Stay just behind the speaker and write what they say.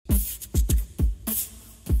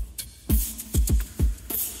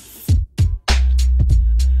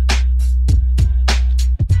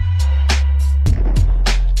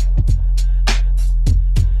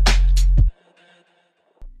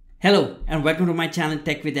Hello and welcome to my channel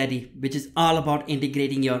Tech with Eddie, which is all about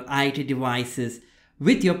integrating your IoT devices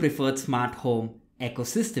with your preferred smart home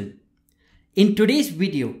ecosystem. In today's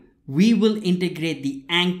video, we will integrate the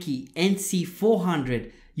Annke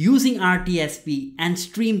NC400 using RTSP and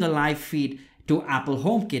stream the live feed to Apple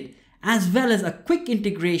Homekit, as well as a quick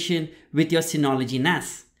integration with your Synology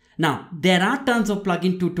NAS. Now, there are tons of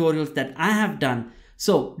plugin tutorials that I have done,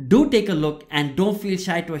 so do take a look and don't feel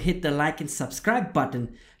shy to hit the like and subscribe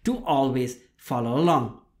button to always follow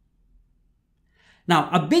along. Now,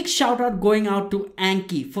 a big shout out going out to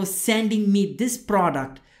Annke for sending me this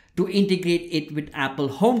product to integrate it with Apple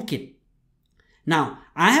Homekit. Now,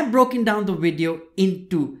 I have broken down the video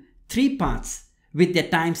into 3 parts with their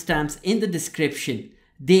timestamps in the description.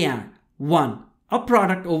 They are 1. A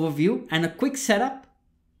product overview and a quick setup.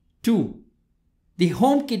 2. The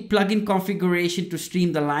HomeKit plugin configuration to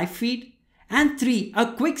stream the live feed. And 3.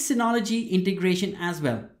 A quick Synology integration as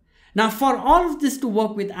well. Now, for all of this to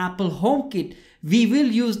work with Apple HomeKit, we will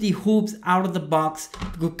use the hoobs out of the box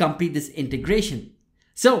to complete this integration.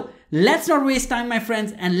 So let's not waste time, my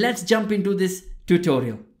friends, and let's jump into this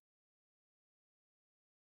tutorial.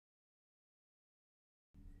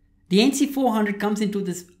 The NC400 comes into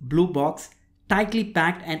this blue box, tightly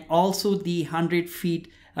packed, and also the 100 feet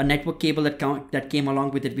network cable that came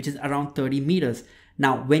along with it, which is around 30 meters.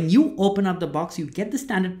 Now, when you open up the box, you get the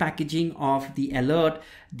standard packaging of the alert,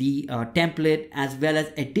 the template, as well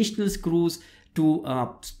as additional screws to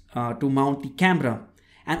mount the camera,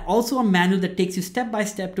 and also a manual that takes you step by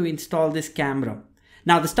step to install this camera.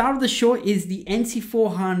 Now, the star of the show is the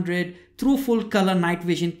NC400 True Full Color Night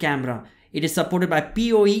Vision camera. It is supported by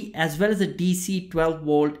PoE as well as a DC 12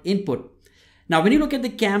 volt input. Now, when you look at the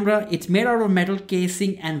camera, it's made out of metal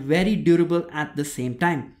casing and very durable at the same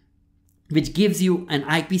time, which gives you an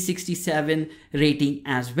IP67 rating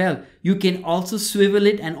as well. You can also swivel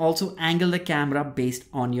it and also angle the camera based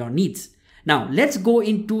on your needs. Now, let's go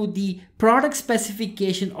into the product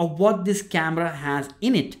specification of what this camera has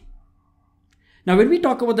in it. Now, when we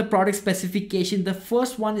talk about the product specification, the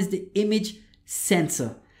first one is the image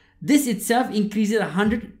sensor. This itself increases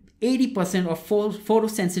 180% of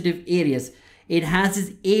photosensitive areas. It has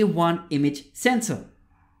this A1 image sensor.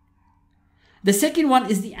 The second one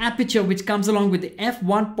is the aperture, which comes along with the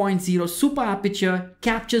f1.0 super aperture,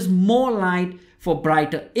 captures more light for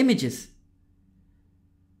brighter images.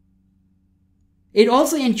 It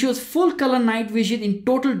also ensures full color night vision in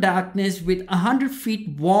total darkness with 100 feet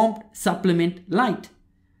warmth supplement light.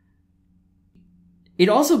 It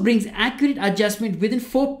also brings accurate adjustment within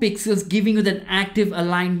 4 pixels, giving you that active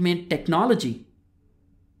alignment technology.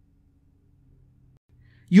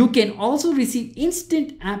 You can also receive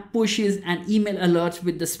instant app pushes and email alerts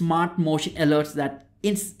with the smart motion alerts that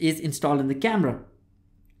is installed in the camera.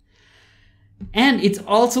 And it's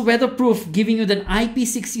also weatherproof, giving you the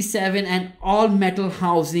IP67 and all metal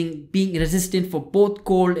housing, being resistant for both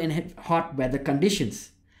cold and hot weather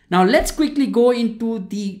conditions. Now let's quickly go into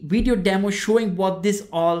the video demo showing what this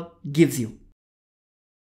all gives you.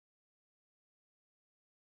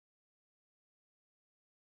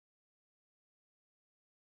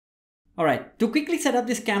 Alright, to quickly set up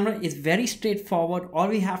this camera is very straightforward. All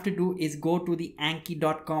we have to do is go to the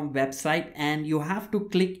Annke.com website and you have to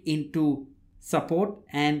click into support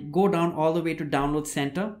and go down all the way to download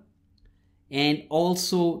center and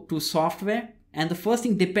also to software. And the first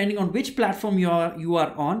thing, depending on which platform you are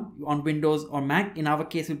on Windows or Mac, in our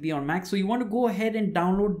case it will be on Mac. So you want to go ahead and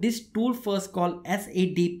download this tool first called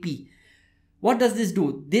SADP. What does this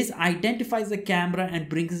do? This identifies the camera and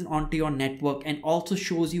brings it onto your network and also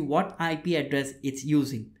shows you what IP address it's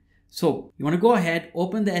using. So you want to go ahead,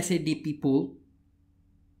 open the SADP pool,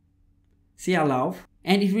 say allow,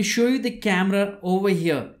 and it will show you the camera over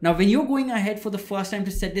here. Now, when you're going ahead for the first time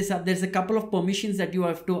to set this up, there's a couple of permissions that you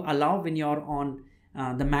have to allow when you're on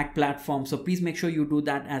the Mac platform. So please make sure you do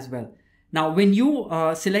that as well. Now, when you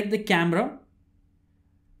select the camera,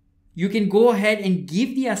 you can go ahead and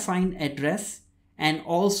give the assigned address and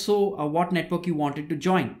also what network you wanted to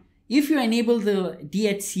join. If you enable the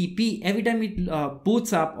DHCP, every time it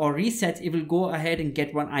boots up or resets, it will go ahead and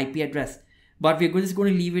get one IP address. But we're just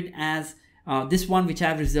going to leave it as this one, which I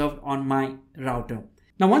have reserved on my router.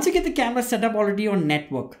 Now, once you get the camera set up already on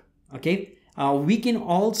network, okay, we can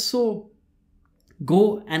also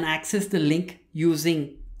go and access the link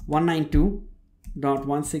using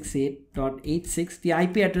 192.168.86, the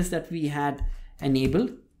IP address that we had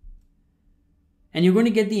enabled. And you're going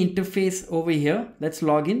to get the interface over here. Let's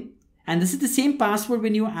log in. And this is the same password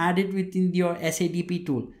when you add it within your SADP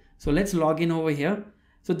tool. So let's log in over here.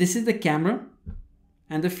 So this is the camera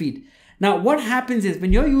and the feed. Now what happens is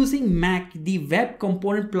when you're using Mac, the web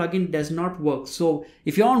component plugin does not work. So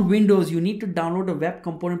if you're on Windows, you need to download a web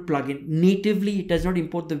component plugin. Natively, it does not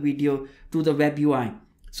import the video to the web UI.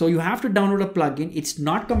 So you have to download a plugin. It's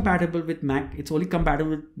not compatible with Mac. It's only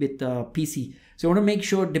compatible with PC. So you want to make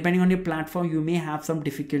sure, depending on your platform, you may have some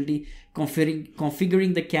difficulty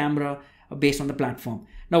configuring the camera based on the platform.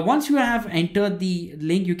 Now, once you have entered the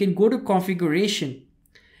link, you can go to configuration,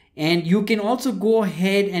 and you can also go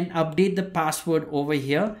ahead and update the password over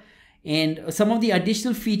here. And some of the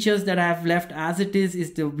additional features that I have left as it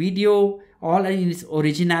is the video, all in its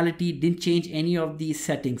originality, didn't change any of these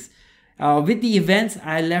settings. With the events,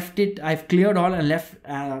 I've cleared all and left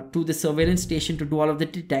to the surveillance station to do all of the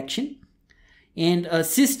detection. And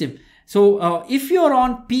system. So if you're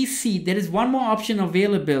on PC, there is one more option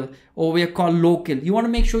available over here called local. You want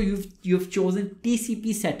to make sure you've chosen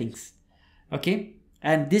TCP settings. Okay.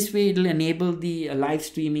 And this way it'll enable the live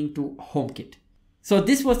streaming to HomeKit. So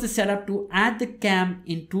this was the setup to add the cam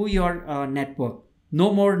into your network.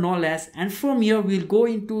 No more, no less. And from here, we'll go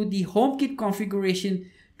into the HomeKit configuration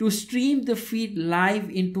to stream the feed live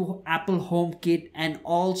into Apple HomeKit and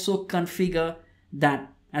also configure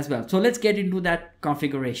that as well. So let's get into that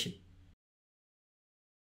configuration.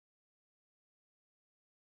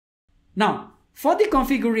 Now, for the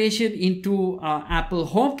configuration into Apple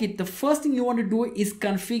HomeKit, the first thing you want to do is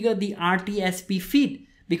configure the RTSP feed,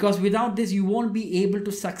 because without this, you won't be able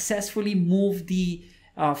to successfully move the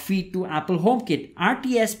feed to Apple HomeKit.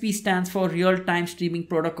 RTSP stands for Real-Time Streaming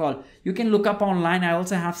Protocol. You can look up online. I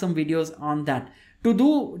also have some videos on that.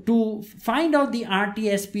 To find out the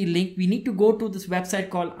RTSP link, we need to go to this website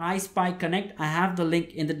called iSpy Connect. I have the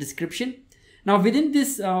link in the description. Now within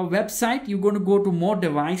this website, you're going to go to more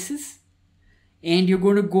devices, and you're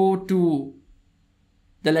going to go to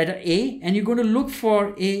the letter A, and you're going to look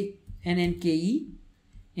for ANNKE,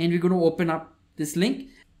 and we're going to open up this link.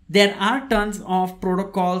 There are tons of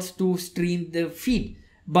protocols to stream the feed,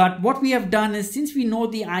 but what we have done is, since we know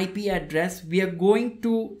the IP address, we are going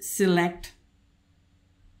to select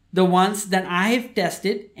the ones that I have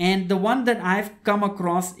tested, and the one that I've come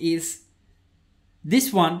across is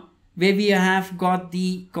this one, where we have got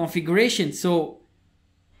the configuration. So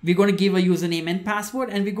we're going to give a username and password,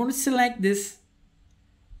 and we're going to select this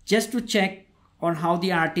just to check on how the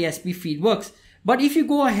RTSP feed works. But if you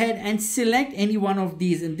go ahead and select any one of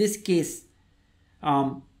these, in this case,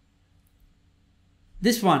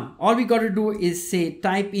 this one, all we got to do is say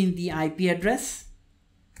type in the IP address,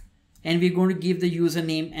 and we're going to give the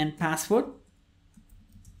username and password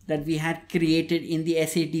that we had created in the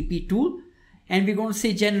SATP tool, and we're going to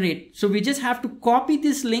say generate. So we just have to copy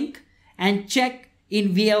this link and check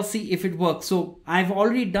in VLC if it works. So I've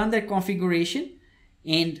already done that configuration,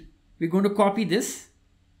 and we're going to copy this.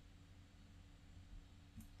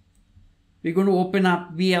 We're going to open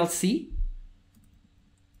up VLC,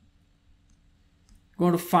 go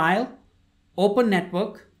to File, Open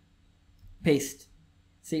Network, paste,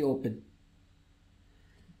 say open.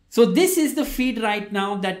 So this is the feed right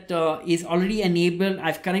now that is already enabled.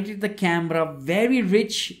 I've connected the camera, very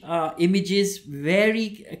rich images,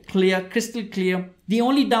 very clear, crystal clear. The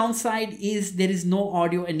only downside is there is no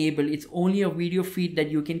audio enabled. It's only a video feed that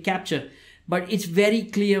you can capture, but it's very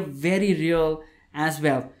clear, very real as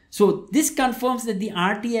well. So this confirms that the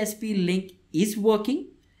RTSP link is working,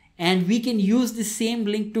 and we can use the same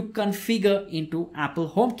link to configure into Apple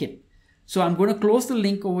HomeKit. So I'm going to close the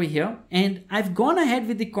link over here, and I've gone ahead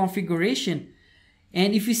with the configuration.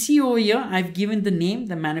 And if you see over here, I've given the name,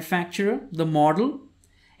 the manufacturer, the model,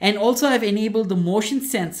 and also I've enabled the motion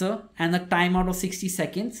sensor and a timeout of 60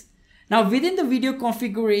 seconds. Now within the video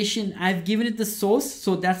configuration, I've given it the source.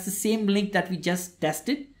 So that's the same link that we just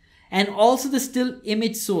tested, and also the still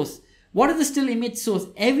image source. What is the still image source?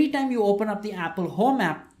 Every time you open up the Apple Home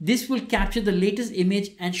app, this will capture the latest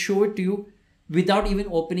image and show it to you without even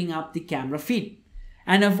opening up the camera feed.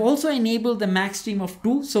 And I've also enabled the max stream of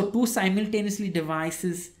 2, so 2 simultaneously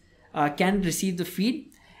devices can receive the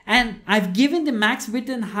feed. And I've given the max width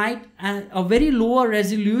and height a very lower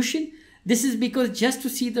resolution. This is because just to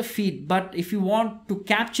see the feed, but if you want to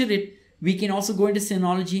capture it, we can also go into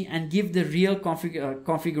Synology and give the real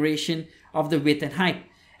configuration of the width and height.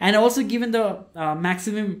 And also given the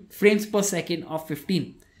maximum frames per second of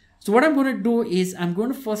 15. So what I'm going to do is I'm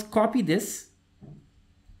going to first copy this.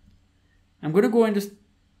 I'm going to go into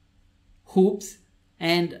hoobs,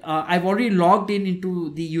 and I've already logged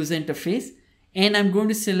into the user interface, and I'm going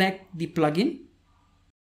to select the plugin,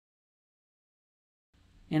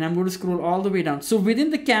 and I'm going to scroll all the way down. So within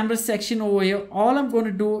the camera section over here, all I'm going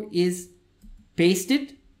to do is paste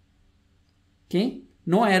it. Okay,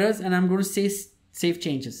 no errors, and I'm going to say save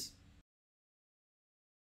changes.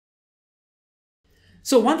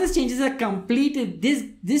 So once these changes are completed,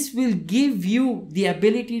 this will give you the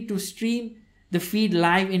ability to stream the feed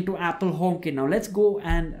live into Apple HomeKit. Now let's go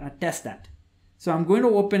and test that. So I'm going to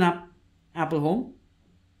open up Apple Home.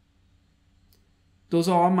 Those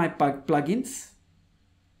are all my plugins.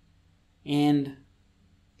 And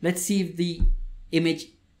let's see if the image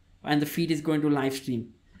and the feed is going to live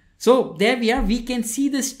stream. So there we are. We can see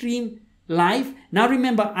the stream live. Now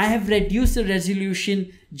remember, I have reduced the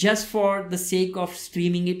resolution just for the sake of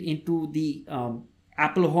streaming it into the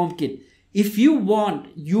Apple HomeKit. If you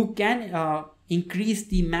want, you can increase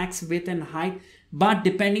the max width and height, but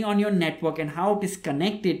depending on your network and how it is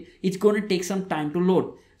connected, it's going to take some time to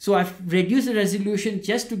load. So I've reduced the resolution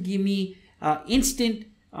just to give me instant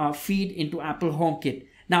feed into Apple HomeKit.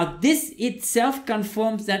 Now this itself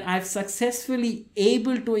confirms that I've successfully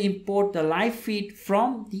able to import the live feed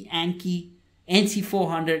from the Annke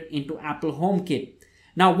NC400 into Apple HomeKit.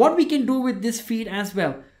 Now what we can do with this feed as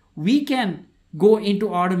well, we can go into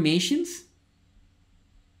automations,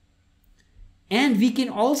 and we can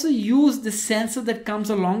also use the sensor that comes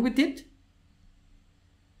along with it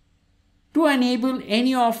to enable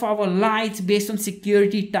any of our lights based on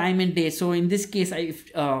security, time and day. So in this case,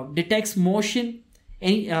 if detects motion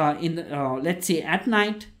let's say at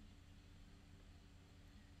night,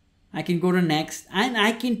 I can go to next and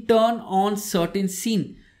I can turn on certain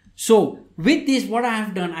scene. So with this, what I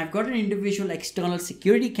have done, I've got an individual external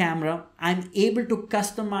security camera. I'm able to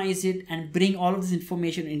customize it and bring all of this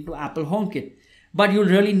information into Apple HomeKit. But you'll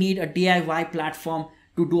really need a DIY platform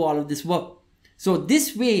to do all of this work. So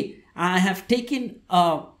this way, I have taken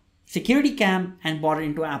a security cam and brought it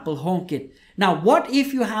into Apple HomeKit. Now, what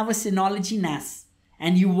if you have a Synology NAS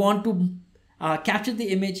and you want to capture the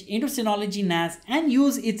image into Synology NAS and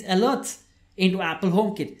use its alerts into Apple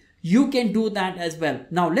HomeKit? You can do that as well.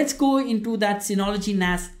 Now, let's go into that Synology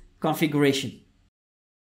NAS configuration.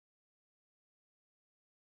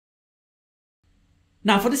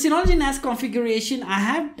 Now for the Synology NAS configuration, I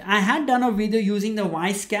had done a video using the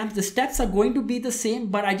voice cams. The steps are going to be the same,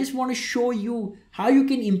 but I just want to show you how you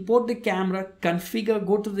can import the camera, configure,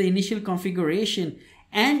 go to the initial configuration,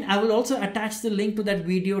 and I will also attach the link to that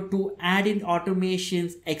video to add in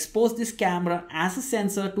automations, expose this camera as a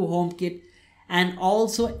sensor to HomeKit, and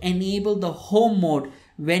also enable the home mode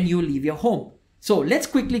when you leave your home. So let's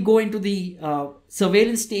quickly go into the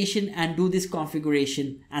surveillance station and do this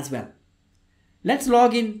configuration as well. Let's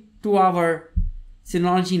log in to our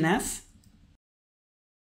Synology NAS.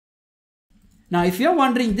 Now, if you're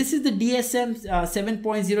wondering, this is the DSM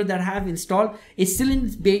 7.0 that I have installed. It's still in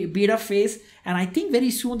beta phase, and I think very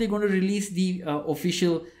soon they're going to release the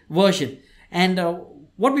official version. And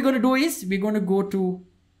what we're going to do is we're going to go to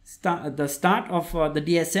the start of the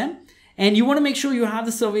DSM, and you want to make sure you have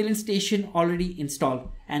the surveillance station already installed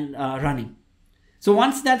and running. So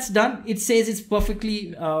once that's done, it says it's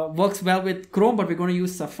perfectly works well with Chrome, but we're going to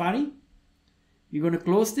use Safari. We're going to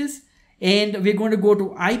close this, and we're going to go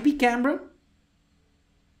to IP camera.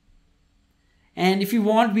 And if you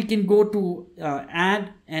want, we can go to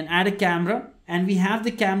add a camera, and we have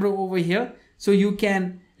the camera over here. So you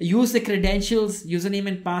can use the credentials, username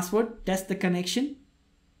and password, test the connection.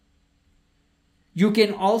 You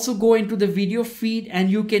can also go into the video feed,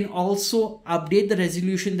 and you can also update the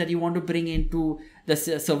resolution that you want to bring into the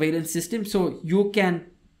surveillance system. So you can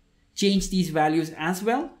change these values as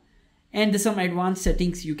well. And there's some advanced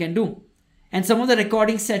settings you can do. And some of the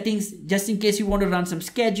recording settings, just in case you want to run some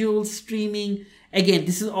schedules, streaming. Again,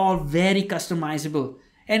 this is all very customizable.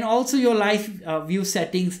 And also your live view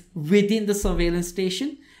settings within the surveillance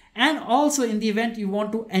station. And also in the event you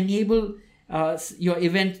want to enable your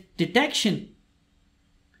event detection,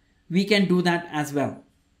 we can do that as well.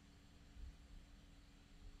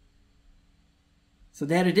 So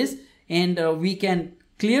there it is, and we can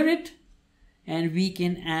clear it, and we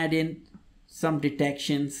can add in some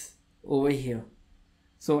detections over here.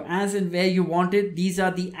 So as and where you want it, these are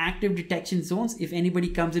the active detection zones. If anybody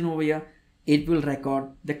comes in over here, it will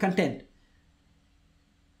record the content.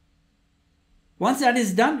 Once that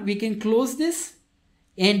is done, we can close this,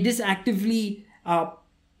 and this actively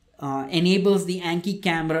enables the Annke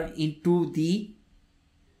camera into the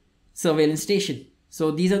surveillance station.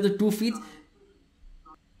 So these are the two feeds.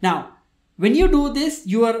 Now, when you do this,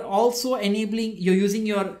 you are also enabling, you're using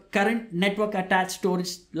your current network attached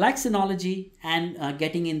storage like Synology and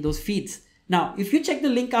getting in those feeds. Now, if you check the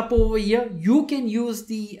link up over here, you can use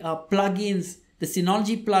the plugins, the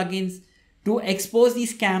Synology plugins, to expose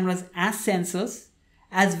these cameras as sensors,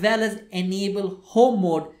 as well as enable home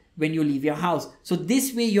mode when you leave your house. So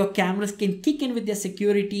this way your cameras can kick in with their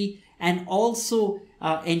security and also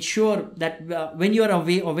ensure that when you're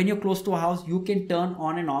away or when you're close to a house, you can turn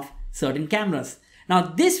on and off certain cameras. Now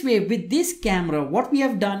this way, with this camera, what we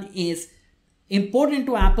have done is import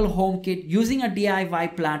into Apple HomeKit using a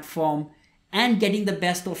DIY platform and getting the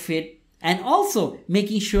best of it, and also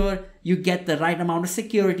making sure you get the right amount of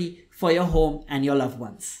security for your home and your loved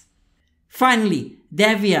ones. Finally,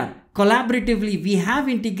 there we are. Collaboratively, we have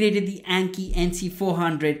integrated the Annke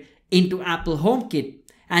NC400 into Apple HomeKit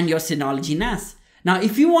and your Synology NAS. Now,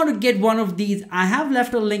 if you want to get one of these, I have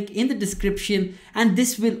left a link in the description, and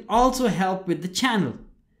this will also help with the channel.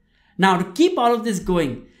 Now, to keep all of this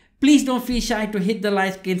going, please don't feel shy to hit the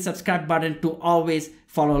like and subscribe button to always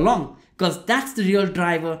follow along, because that's the real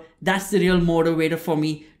driver, that's the real motivator for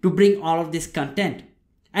me to bring all of this content.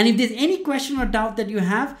 And if there's any question or doubt that you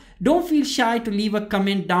have, don't feel shy to leave a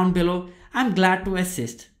comment down below. I'm glad to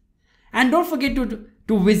assist. And don't forget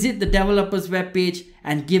to visit the developers webpage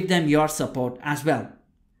and give them your support as well.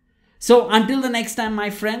 So until the next time, my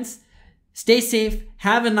friends, stay safe,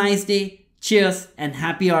 have a nice day, cheers, and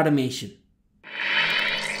happy automation.